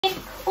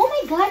Oh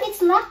my god,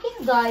 it's locking,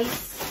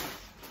 guys.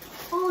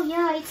 Oh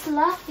yeah, it's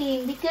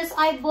locking because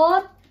I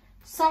bought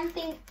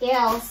something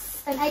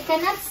else and I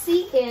cannot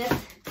see it.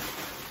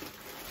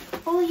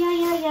 Oh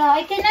yeah.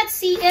 I cannot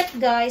see it,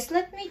 guys.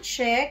 Let me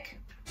check.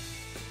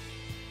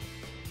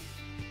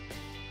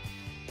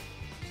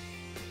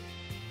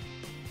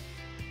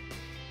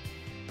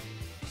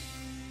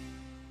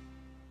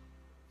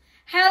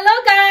 Hello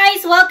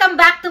guys, welcome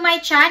back to my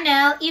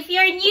channel. If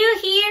you're new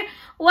here,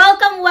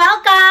 welcome.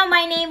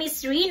 My name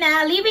is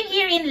Rina, living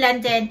here in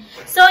London.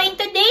 So in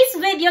today's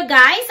video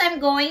guys, I'm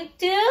going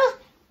to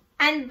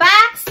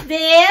unbox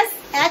this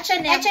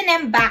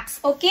H&M box,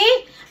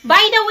 okay? By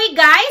the way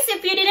guys,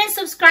 if you didn't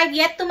subscribe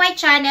yet to my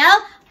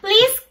channel,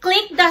 please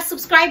click the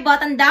subscribe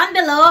button down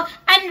below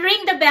and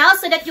ring the bell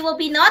so that you will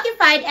be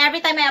notified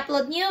every time I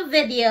upload new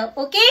video,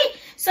 okay?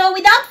 So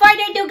without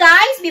further ado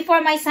guys,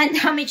 before my son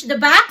damaged the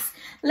box,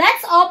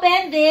 let's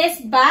open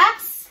this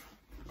box.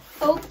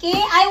 Okay,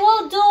 I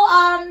will do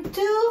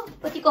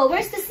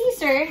where's the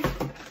scissor?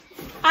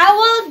 I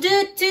will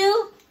do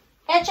 2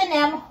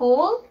 H&M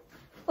hole.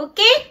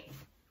 Okay?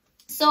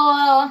 So,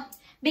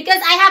 because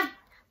I have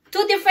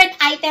 2 different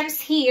items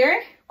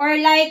here. Or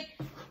like,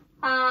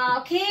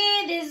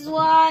 okay, this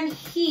one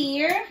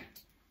here.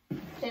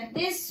 Then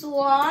this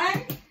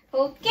one.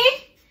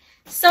 Okay?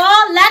 So,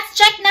 let's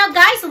check now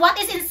guys what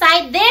is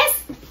inside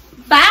this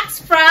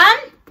box from...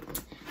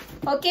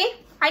 Okay,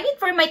 I need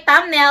for my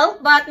thumbnail,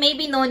 but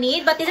maybe no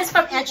need. But this is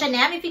from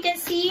H&M, if you can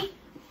see.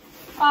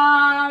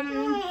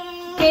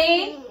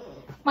 Okay,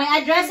 my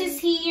address is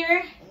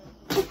here.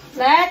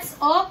 Let's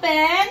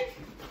open.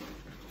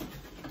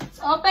 Let's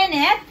open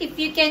it, if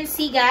you can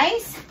see,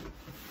 guys.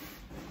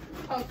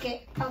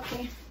 Okay.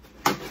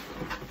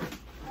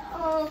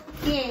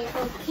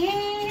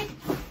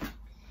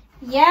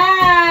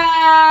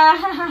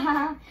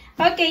 Yeah.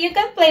 Okay, you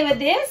can play with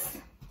this.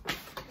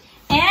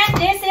 And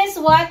this is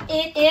what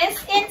it is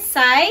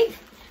inside.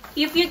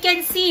 If you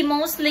can see,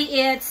 mostly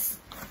it's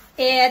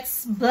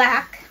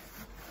black.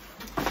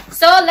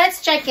 So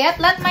let's check it.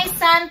 Let my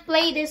son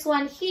play this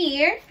one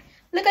here.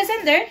 Look, it's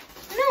in there.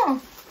 No,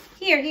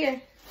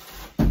 here.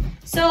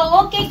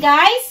 So okay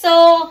guys,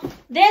 so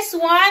this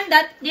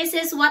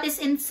is what is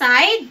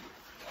inside.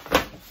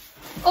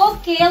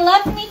 Okay,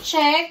 let me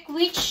check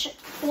which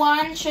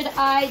one should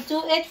I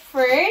do it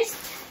first.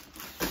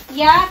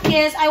 Yeah,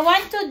 because I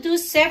want to do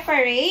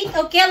separate.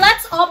 Okay,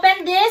 let's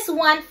open this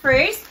one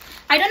first.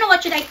 I don't know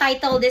what should I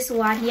title this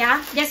one.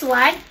 Yeah, this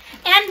one.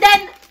 And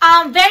then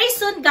very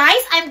soon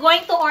guys, I'm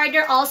going to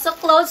order also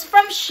clothes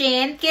from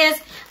Shein because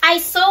I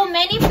saw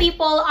many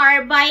people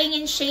are buying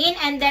in Shein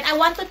and then I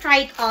want to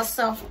try it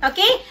also.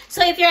 Okay,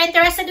 so if you're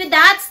interested with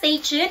that, stay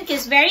tuned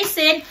because very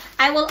soon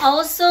I will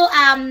also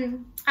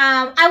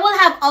I will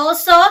have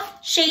also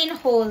Shein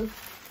haul.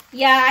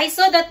 Yeah, I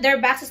saw that their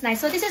box is nice.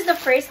 So this is the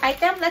first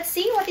item. Let's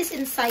see what is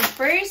inside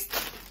first.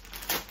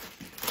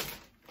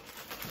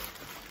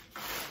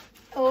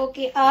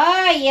 Okay.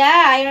 Oh,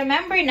 yeah. I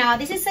remember now.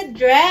 This is a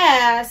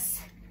dress.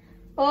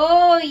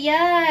 Oh,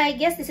 yeah. I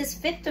guess this is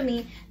fit to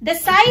me. The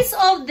size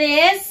of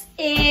this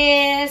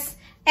is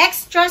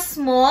extra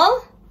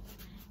small.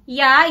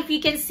 Yeah, if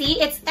you can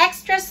see, it's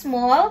extra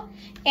small.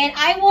 And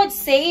I would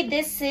say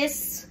this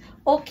is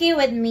okay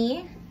with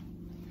me.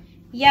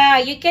 Yeah,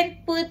 you can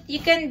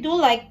do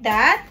like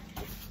that.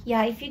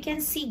 Yeah, if you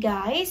can see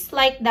guys,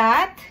 like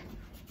that.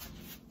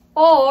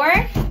 Or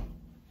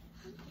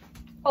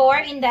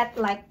in that,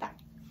 like that.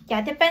 Yeah,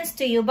 depends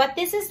to you. But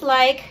this is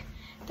like,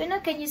 don't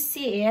know, can you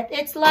see it?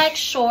 It's like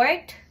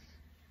short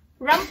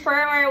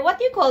romper, or what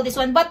do you call this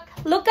one? But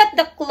look at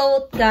the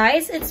cloth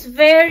guys. It's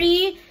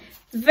very,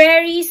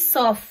 very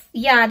soft.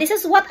 Yeah, this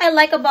is what I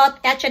like about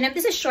H&M.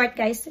 This is short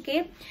guys,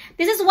 okay?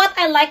 This is what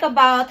I like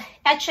about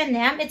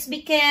H&M. It's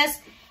because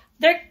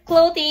their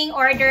clothing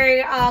or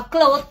their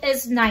cloth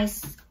is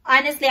nice.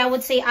 Honestly, I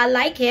would say I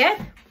like it.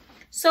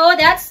 So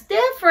that's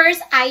the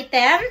first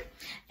item.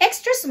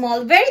 Extra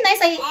small. Very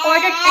nice. I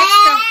ordered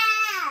extra.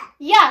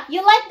 Yeah,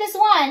 you like this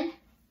one?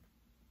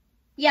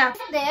 Yeah.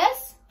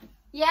 This?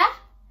 Yeah?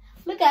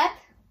 Look at.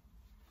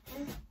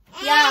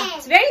 Yeah,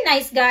 it's very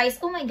nice guys.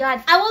 Oh my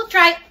god. I will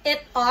try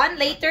it on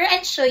later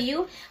and show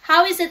you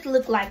how is it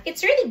look like.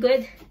 It's really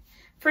good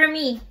for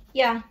me.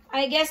 Yeah,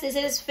 I guess this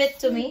is fit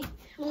to me.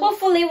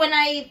 Hopefully when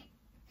I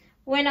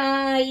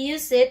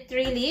use it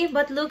really.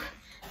 But look,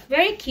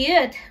 very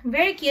cute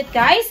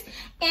guys.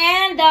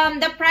 And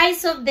the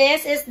price of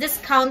this is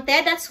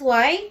discounted, that's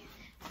why.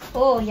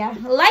 Oh yeah,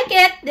 like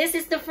it. This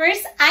is the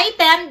first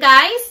item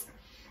guys.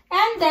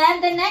 And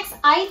then the next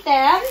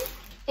item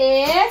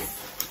is,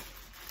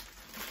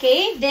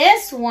 okay,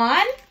 this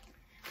one.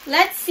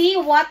 Let's see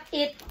what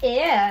it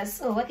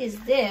is. Oh, what is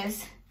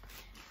this?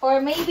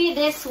 Or maybe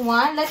this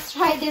one. Let's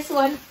try this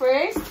one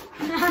first.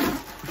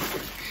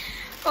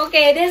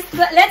 Okay,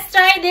 let's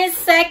try this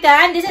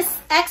second. This is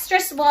extra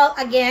small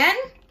again.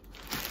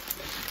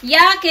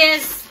 Yeah,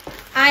 because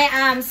I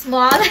am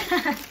small.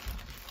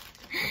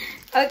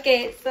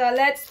 Okay, so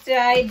let's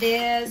try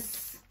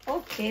this.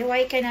 Okay,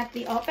 why cannot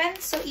be open?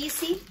 So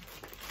easy.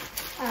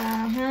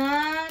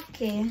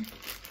 Okay.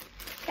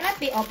 Cannot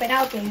be open.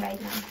 I'll open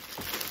right now.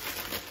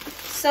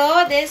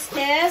 So this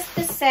is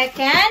the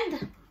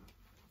second.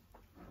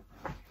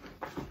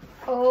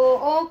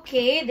 Oh,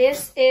 okay.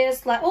 This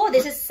is like, oh,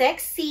 this is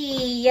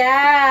sexy.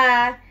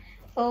 Yeah.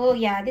 Oh,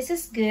 yeah. This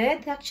is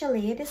good.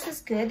 Actually, this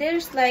is good.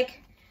 There's like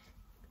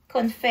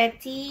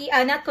confetti.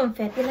 Not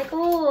confetti. Like,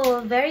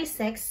 oh, very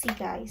sexy,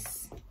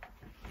 guys.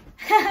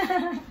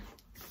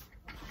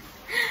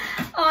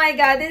 Oh my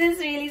god, this is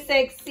really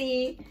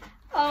sexy.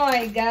 Oh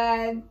my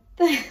god.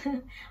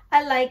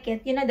 I like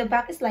it. You know, the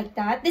back is like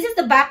that. This is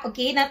the back,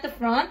 okay, not the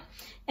front.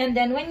 And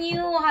then when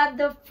you have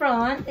the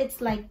front, it's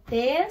like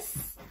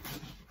this.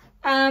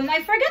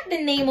 I forgot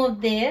the name of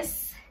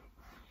this.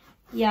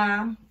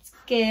 Yeah, it's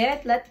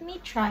good. Let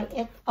me try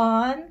it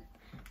on.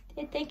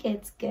 I think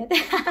it's good.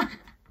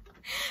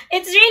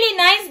 It's really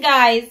nice,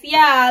 guys.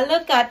 Yeah,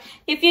 look at,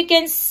 if you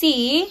can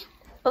see.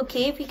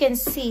 Okay, if you can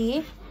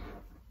see.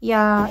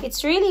 Yeah,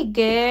 it's really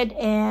good.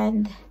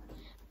 And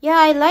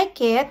yeah, I like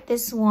it.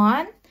 This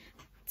one.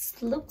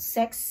 It looks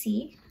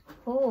sexy.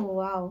 Oh,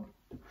 wow.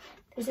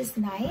 This is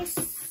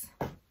nice.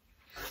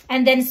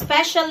 And then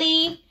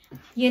especially,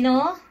 you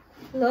know,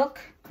 look.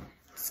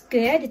 It's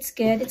good. It's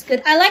good. It's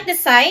good. I like the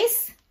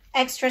size.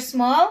 Extra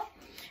small.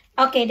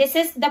 Okay, this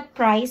is the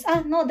price.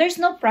 Oh, no, there's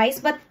no price.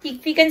 But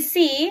if you can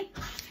see,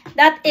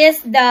 that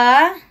is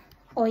the...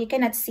 Oh, you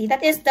cannot see.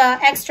 That is the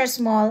extra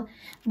small.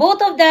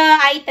 Both of the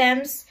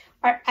items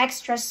are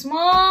extra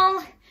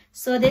small.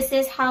 So this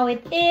is how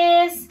it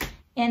is.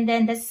 And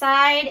then the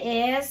side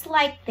is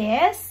like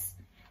this.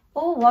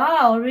 Oh,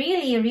 wow.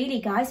 Really, really,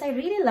 guys. I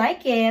really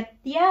like it.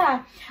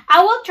 Yeah.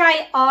 I will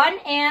try on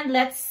and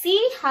let's see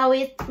how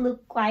it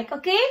look like.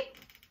 Okay.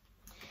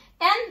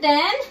 And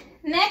then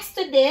next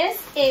to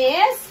this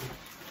is,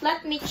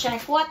 let me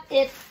check what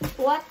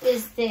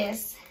is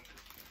this.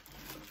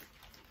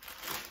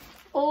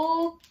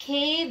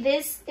 Okay,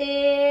 this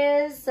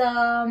is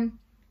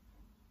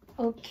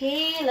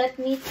okay, let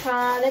me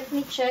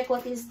check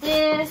what is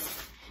this,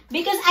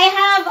 because I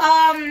have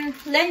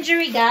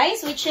lingerie,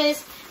 guys, which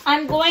is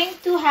I'm going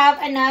to have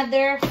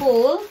another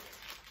hole.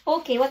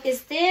 Okay, what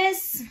is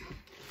this?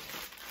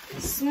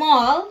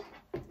 Small.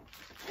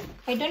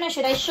 I don't know,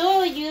 should I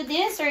show you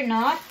this or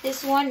not?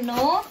 This one,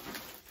 no,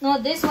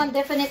 this one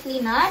definitely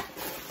not.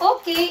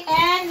 Okay,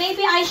 and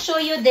maybe I show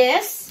you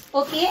this.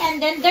 Okay,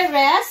 and then the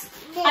rest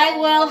I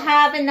will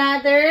have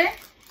another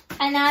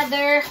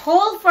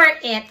hole for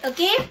it.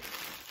 Okay,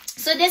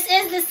 so this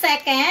is the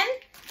second.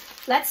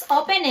 Let's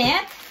open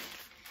it.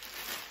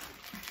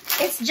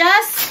 It's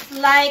just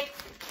like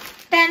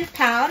 10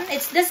 pounds.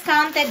 It's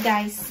discounted,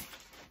 guys.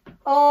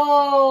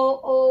 Oh,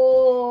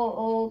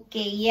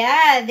 okay.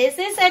 Yeah, this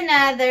is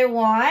another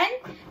one,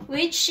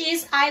 which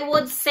is, I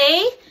would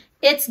say,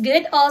 it's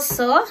good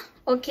also.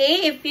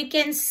 Okay, if you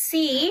can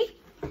see,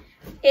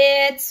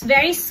 it's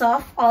very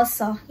soft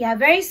also. Yeah,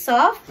 very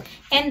soft.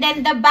 And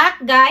then the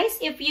back, guys,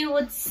 if you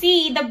would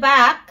see the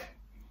back,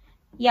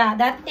 yeah,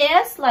 that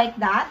is like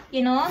that,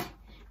 you know.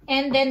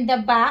 And then the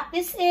back,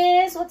 this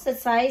is, what's the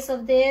size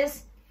of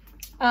this?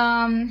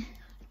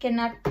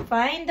 Cannot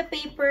find the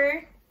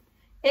paper.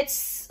 It's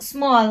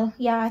small.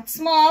 Yeah, it's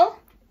small.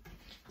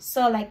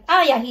 So like,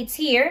 oh yeah, it's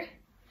here.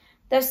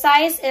 The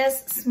size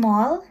is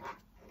small.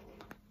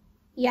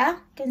 Yeah,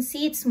 you can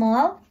see it's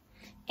small.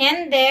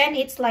 And then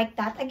it's like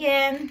that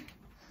again.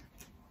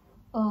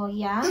 Oh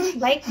yeah,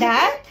 like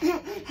that.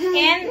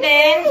 And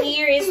then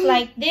here is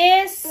like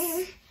this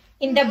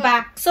in the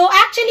back. So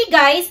actually,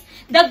 guys,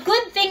 the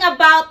good thing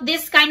about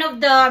this kind of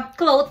the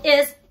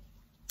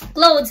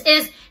clothes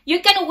is you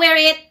can wear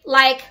it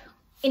like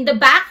in the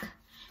back.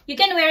 You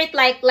can wear it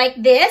like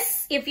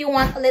this if you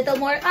want a little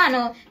more.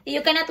 No,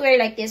 you cannot wear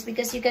like this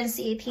because you can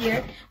see it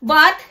here.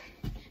 But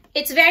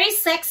it's very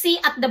sexy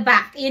at the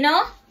back, you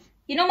know?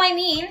 You know what I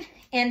mean?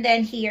 And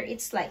then here,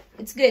 it's like,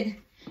 it's good.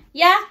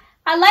 Yeah,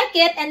 I like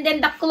it. And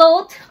then the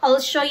cloth, I'll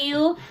show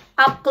you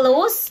up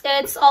close.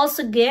 It's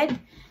also good.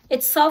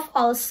 It's soft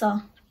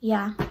also.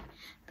 Yeah.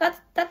 That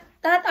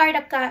are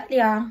the,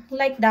 yeah,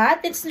 like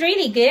that. It's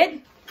really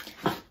good.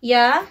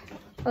 Yeah,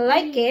 I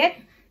like it.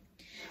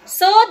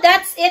 So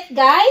that's it,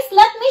 guys.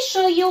 Let me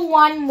show you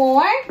one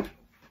more.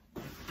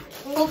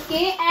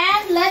 Okay,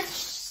 and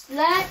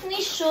let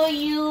me show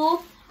you.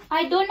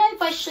 I don't know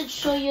if I should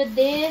show you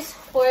this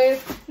or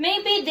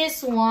maybe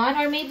this one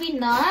or maybe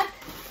not.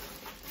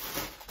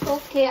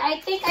 Okay,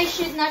 I think I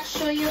should not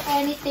show you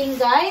anything,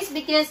 guys,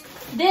 because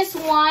this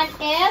one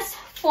is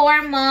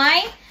for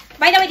my,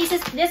 by the way, these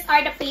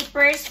are the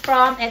papers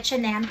from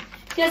H&M,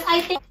 because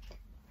I think,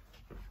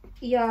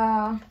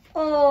 yeah,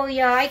 oh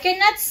yeah, I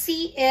cannot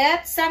see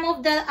it, some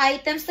of the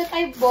items that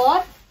I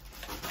bought.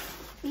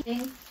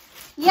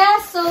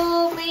 Yeah,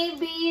 so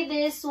maybe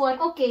this one.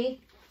 Okay,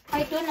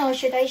 I don't know,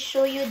 should I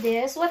show you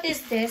this? What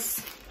is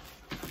this?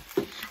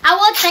 I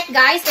will check,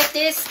 guys, if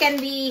this can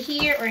be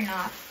here or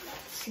not.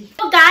 Let's see.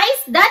 So guys,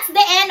 that's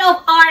the end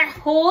of our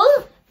haul,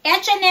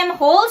 H&M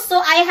haul. So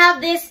I have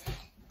this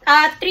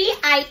 3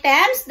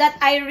 items that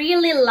I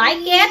really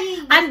like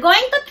it. I'm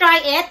going to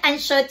try it and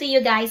show to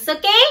you guys,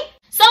 okay?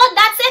 So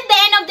that's it, the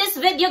end of this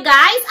video,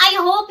 guys. I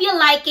hope you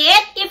like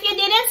it. If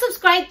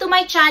subscribed to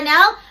my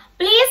channel,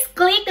 please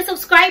click the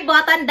subscribe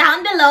button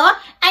down below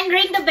and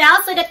ring the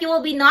bell so that you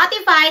will be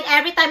notified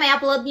every time I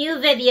upload new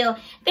video.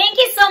 Thank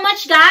you so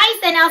much, guys,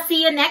 and I'll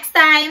see you next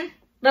time.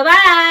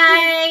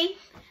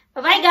 Bye-bye!